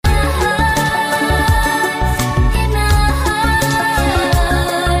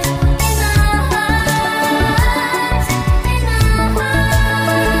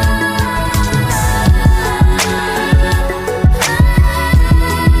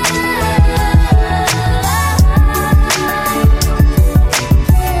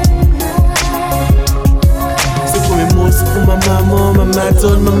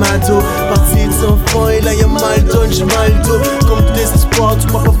j'ai mal au dos. Comme tout désespoir, tu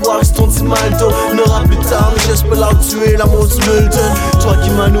pourras pas voir si ton petit mal d'eau. On aura plus tard, mais j'espère là où tu es, l'amour tu me le donnes. Toi qui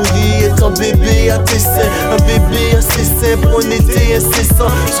m'as nourri, est un bébé à tes seins. Un bébé à ses seins pour un été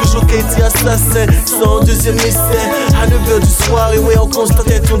incessant. Sous choqué, t'es assassin, sans deuxième essai. À 9h du soir, et ouais, on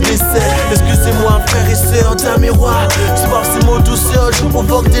constatait ton décès. Excusez-moi, frères et sœurs d'un miroir. C'est par ces mots douceurs, je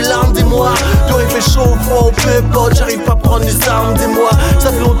provoque des larmes des mois. Quand il fait chaud, froid ou peu importe, j'arrive pas à prendre les armes des mois. Ça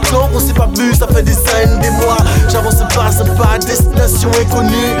fait longtemps qu'on s'est pas vu, ça fait des années, des mois. J'avance pas, destination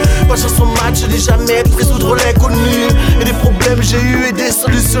inconnue. Pas de chance en match, je n'ai jamais résoudre l'inconnu. Et des problèmes j'ai eu et des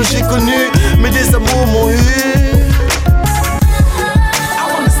solutions j'ai connues. Mais des amours m'ont eu.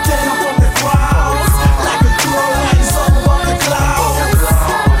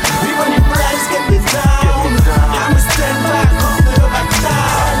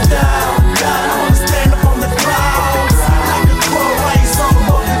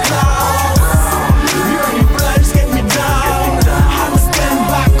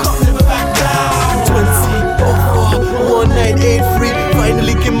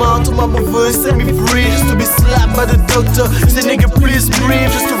 My mother set me free just to be slapped by the doctor. Say nigga please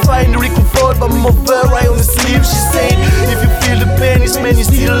breathe just to find the reconfort. But my mother right on the sleeve, she said if you feel the pain, it's man you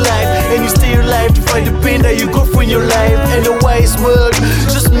still alive. And you stay alive to fight the pain that you go through in your life. And the wise world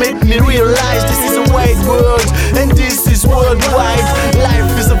just made me realize this is a wide world and this is worldwide.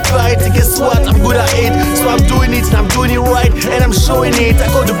 Life is a fight and guess what, I'm good at it. So I'm doing it and I'm doing it right and I'm showing it. I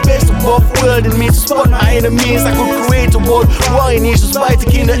got the best of both worlds in me to spot my enemies. I could create a world war in it, just fighting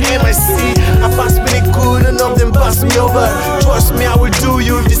in the MIC. I pass me the good, none of them pass me over. Trust me, I will do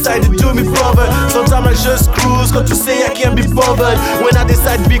you if you decide to do me proper. Sometimes I just cruise, got to say I can't be bothered. When I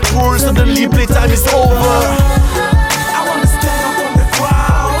decide to be cruel, suddenly playtime is over.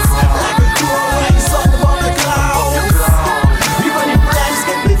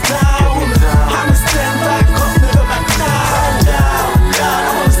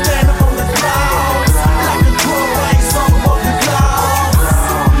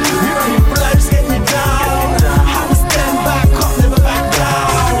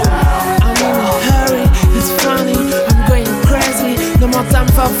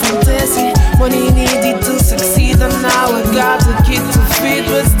 Fantasy, money needed to succeed, and now I got a kid to feed,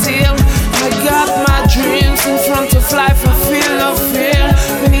 but still I got my dreams in front of life. I feel no fear.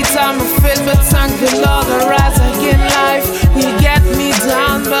 Anytime I fail, but thank the Lord I rise again. Life will get me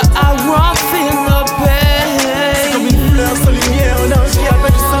down, but I won't feel no pain. Comme une fleur sans lumière, un ange qui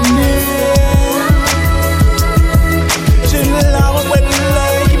appelle sa mère. J'ai une larme au coin de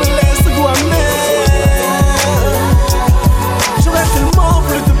l'œil qui me laisse le goût amer. J'aurais tellement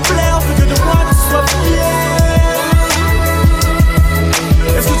voulu te plaire, plus que de moi tu sois fier.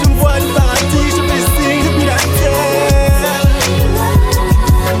 Est-ce que tu me vois le paradis, je fais signe depuis la terre.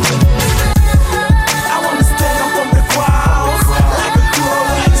 I wanna stand up from the clouds, like a cool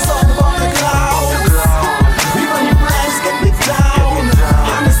light sun above the clouds. Even your plans get me down,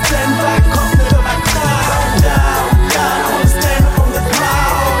 I'ma stand back up, never back down, down, down. I wanna stand up from the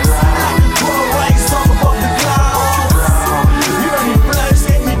clouds, like a cool light sun above the clouds. Even your plans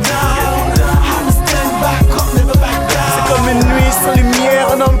get me down, I'ma stand back up, never back down. C'est comme une nuit sans lumière,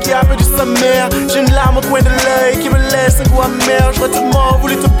 un homme qui a perdu sa mère. J'ai une larme au coin de l'œil qui me laisse un goût amer. J'aurais tellement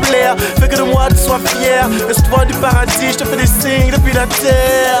voulu te plaire, fais que de moi tu sois fier. Laisse-toi du paradis, je te fais des signes depuis la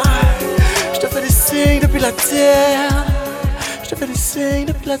terre. Je te fais des signes depuis la terre. Je te fais des signes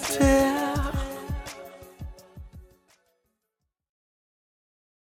depuis la terre.